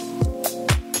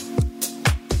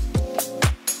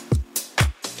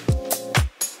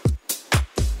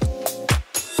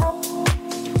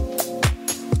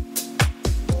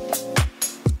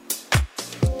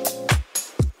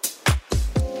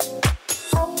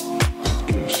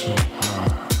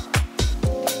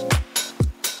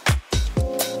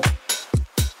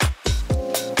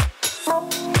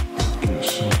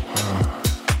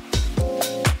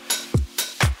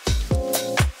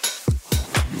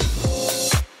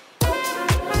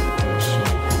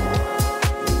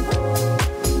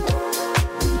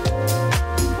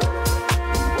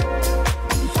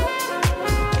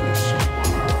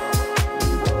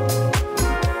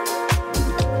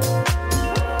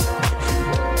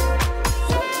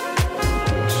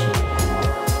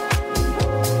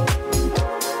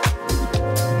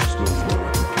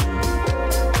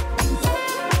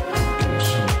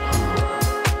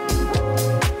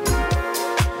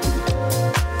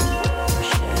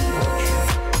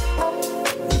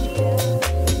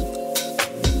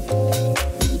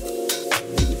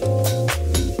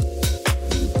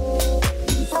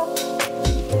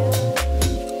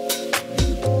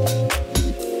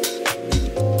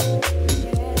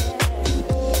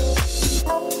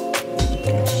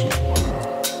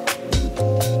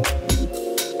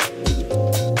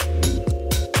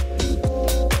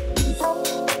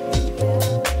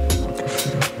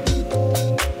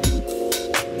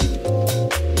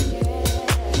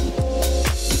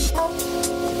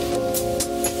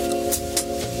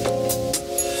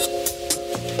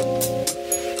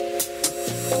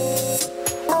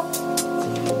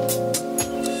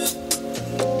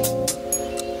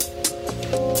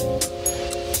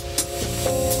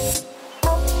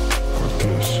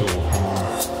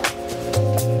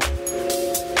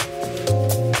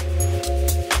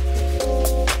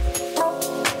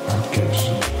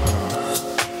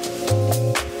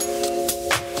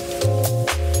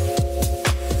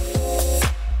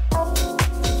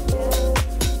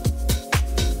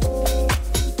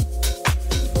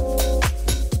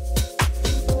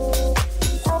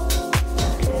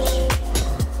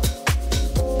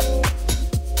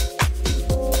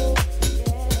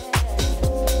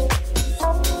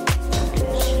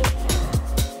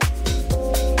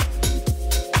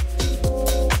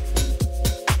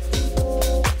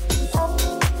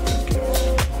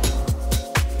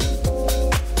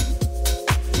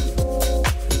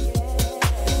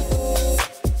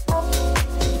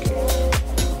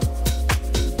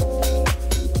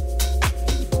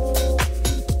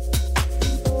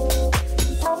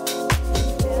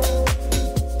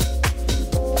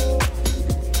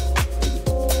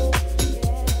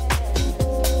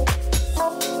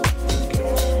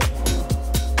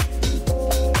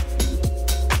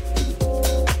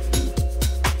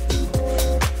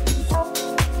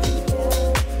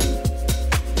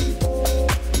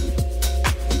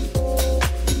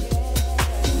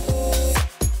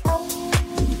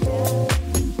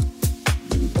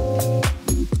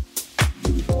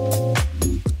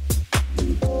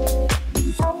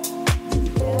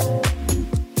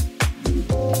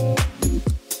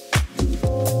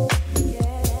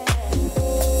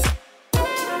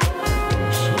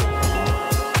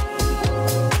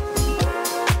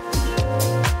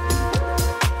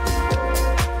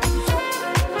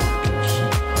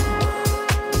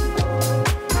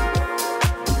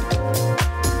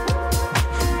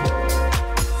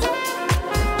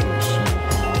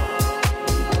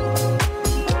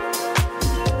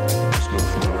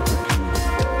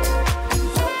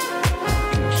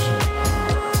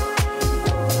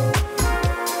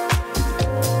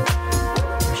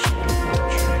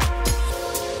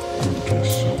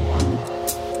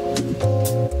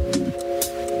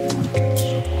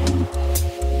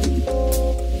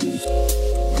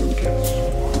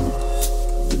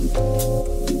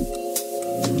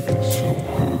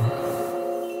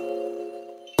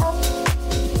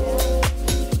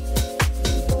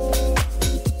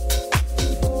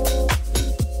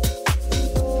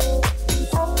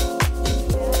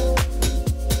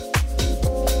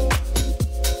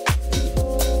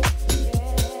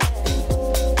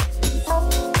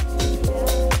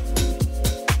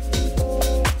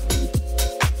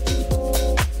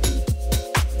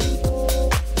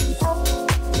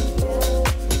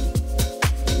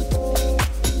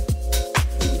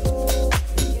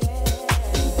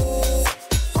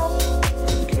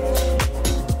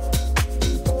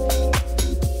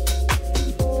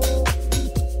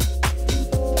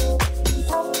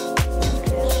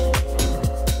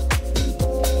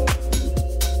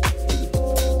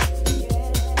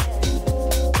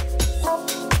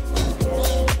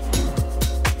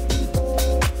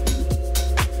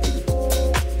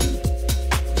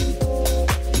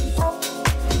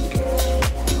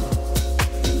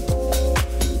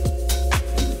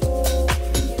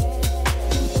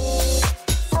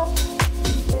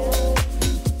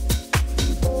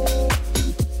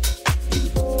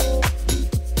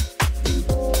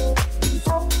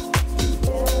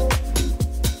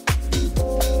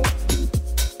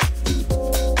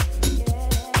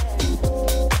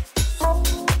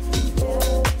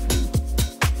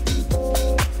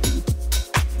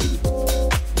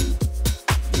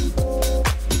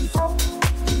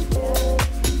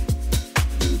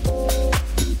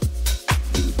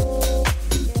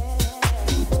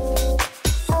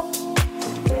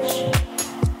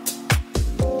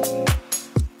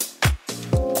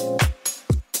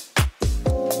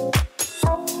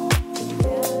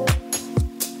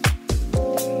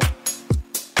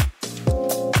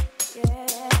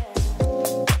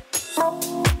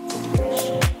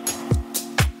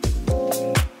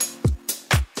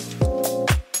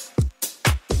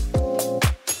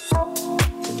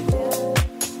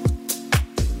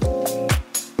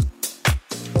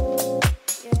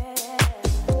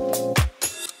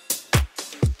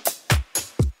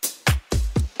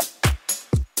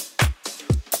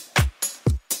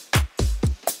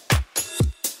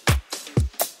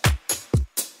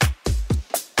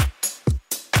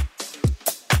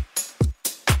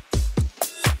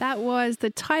 That was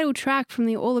the title track from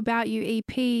the All About You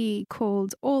EP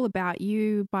called All About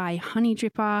You by Honey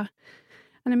Dripper,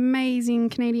 an amazing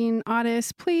Canadian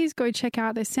artist. Please go check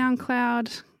out their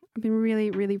SoundCloud. I've been really,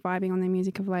 really vibing on their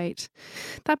music of late.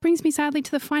 That brings me sadly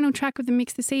to the final track of the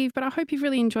mix this eve, but I hope you've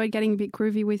really enjoyed getting a bit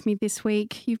groovy with me this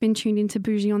week. You've been tuned into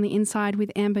Boujie on the Inside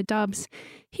with Amber Dubs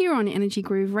here on Energy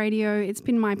Groove Radio. It's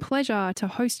been my pleasure to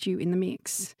host you in the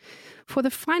mix. For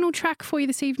the final track for you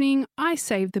this evening, I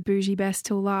saved the Boujie best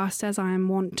till last, as I am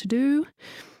wont to do.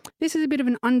 This is a bit of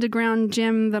an underground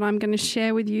gem that I'm going to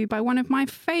share with you by one of my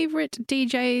favourite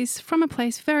DJs from a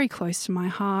place very close to my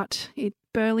heart,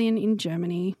 Berlin in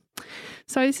Germany.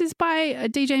 So this is by a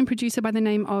DJ and producer by the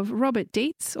name of Robert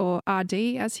Dietz, or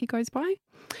RD as he goes by.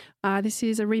 This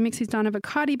is a remix he's done of a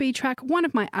Cardi B track, one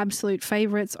of my absolute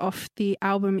favourites off the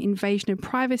album Invasion of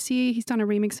Privacy. He's done a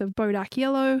remix of Bodak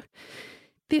Yellow.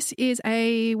 This is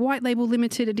a white label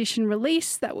limited edition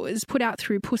release that was put out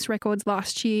through Puss Records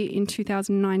last year in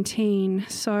 2019.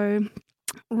 So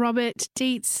Robert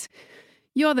Dietz,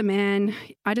 you're the man.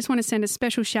 I just want to send a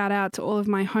special shout out to all of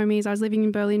my homies. I was living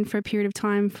in Berlin for a period of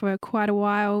time for quite a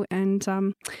while and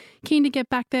keen to get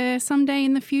back there someday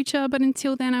in the future. But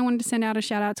until then, I wanted to send out a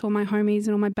shout out to all my homies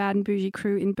and all my Bad and Boujie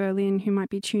crew in Berlin who might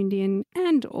be tuned in,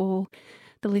 and all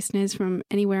the listeners from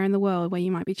anywhere in the world where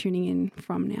you might be tuning in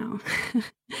from now.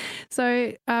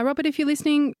 So, Robert, if you're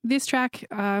listening, this track,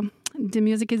 die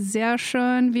Musik ist sehr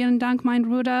schön. Vielen Dank, mein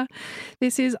Bruder.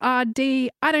 This is RD.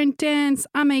 I don't dance,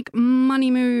 I make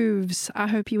money moves. I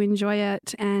hope you enjoy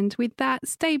it. And with that,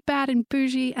 stay bad and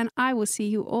bougie, and I will see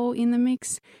you all in the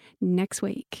mix next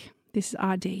week. This is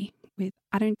RD with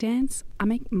I don't dance, I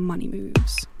make money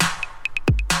moves.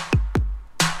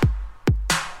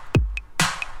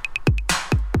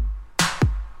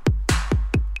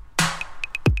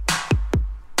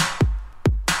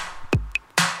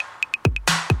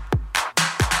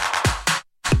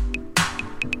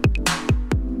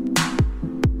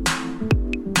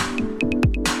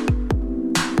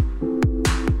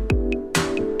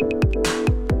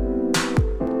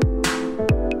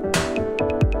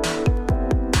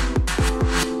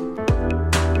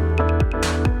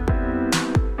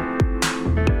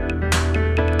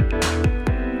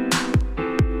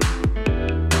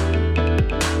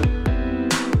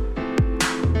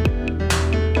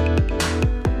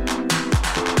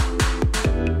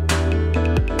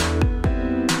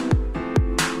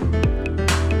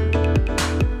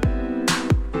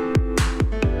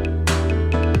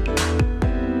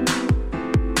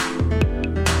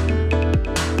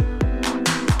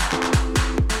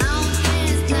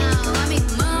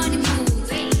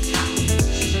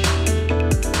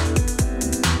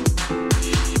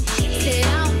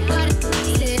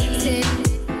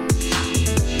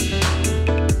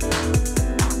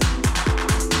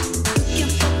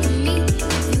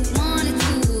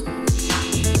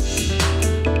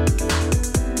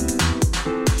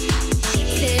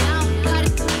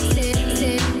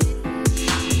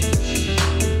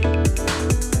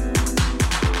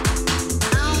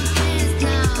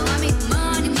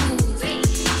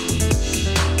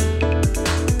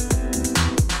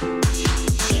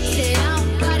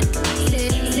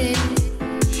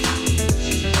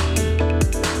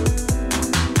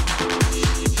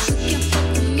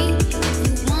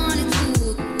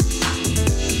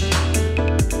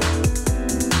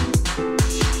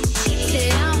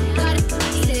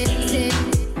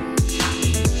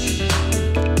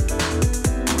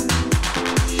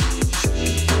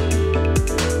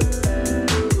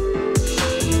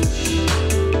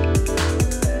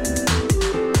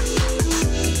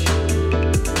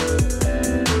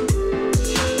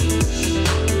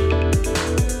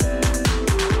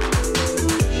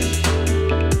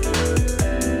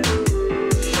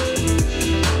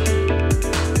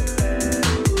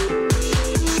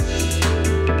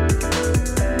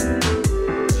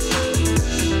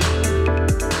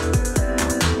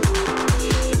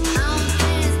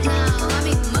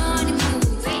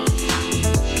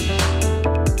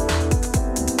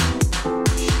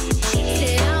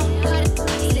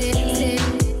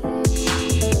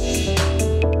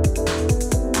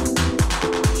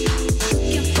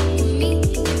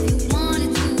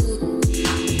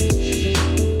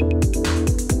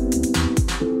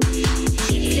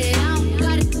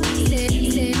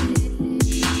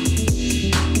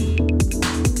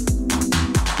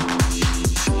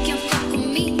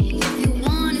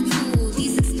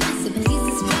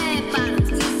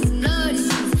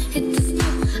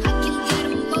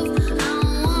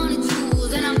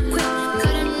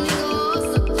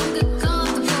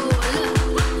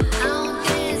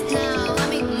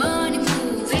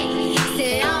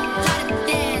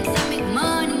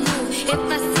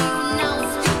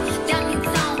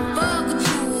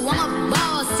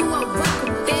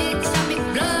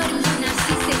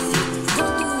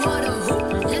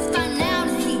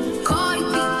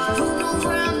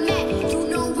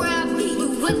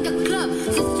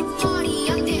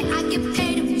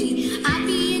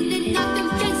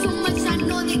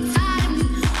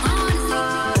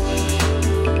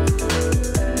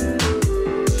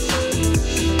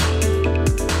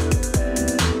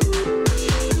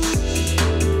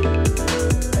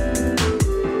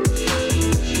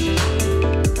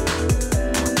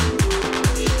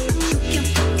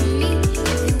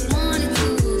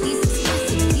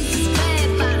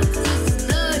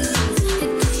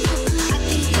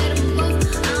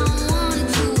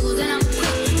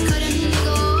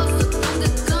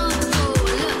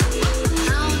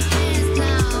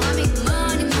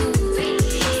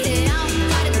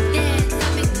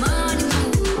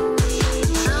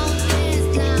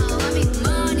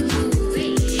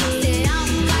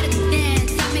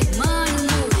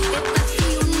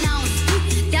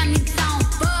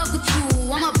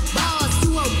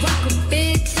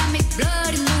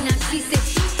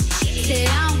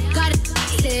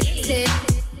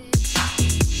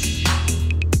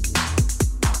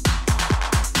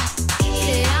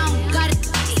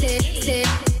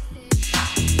 it.